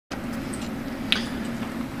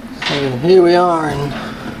So here we are in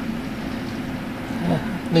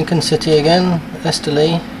Lincoln City again, Ester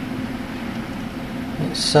Lee.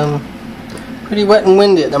 It's pretty wet and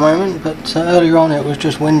windy at the moment, but earlier on it was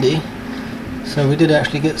just windy, so we did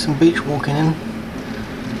actually get some beach walking in.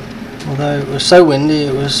 Although it was so windy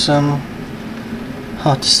it was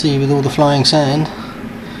hard to see with all the flying sand,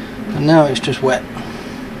 but now it's just wet.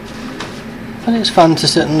 But it's fun to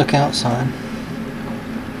sit and look outside.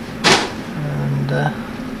 And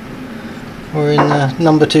we're in the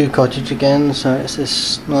number 2 cottage again, so it's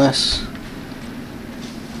this nice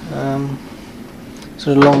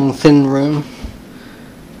sort of long thin room,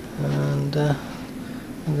 and the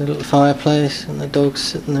little fireplace and the dogs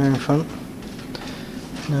sitting there in front.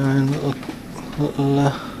 Our own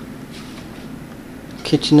little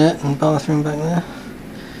kitchenette and bathroom back there.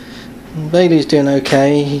 And Bailey's doing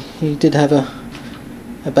okay. He did have a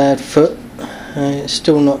bad foot. It's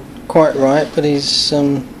still not quite right, but he's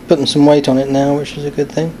putting some weight on it now, which is a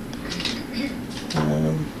good thing.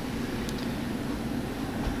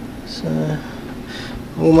 So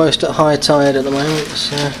almost at high tide at the moment,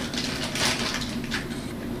 so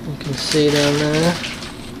you can see down there.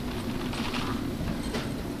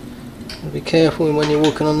 Be careful when you're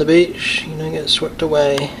walking on the beach, you don't get swept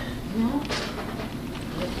away.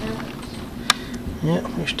 Yeah,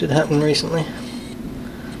 which did happen recently.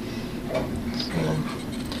 So,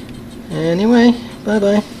 anyway, bye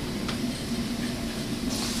bye.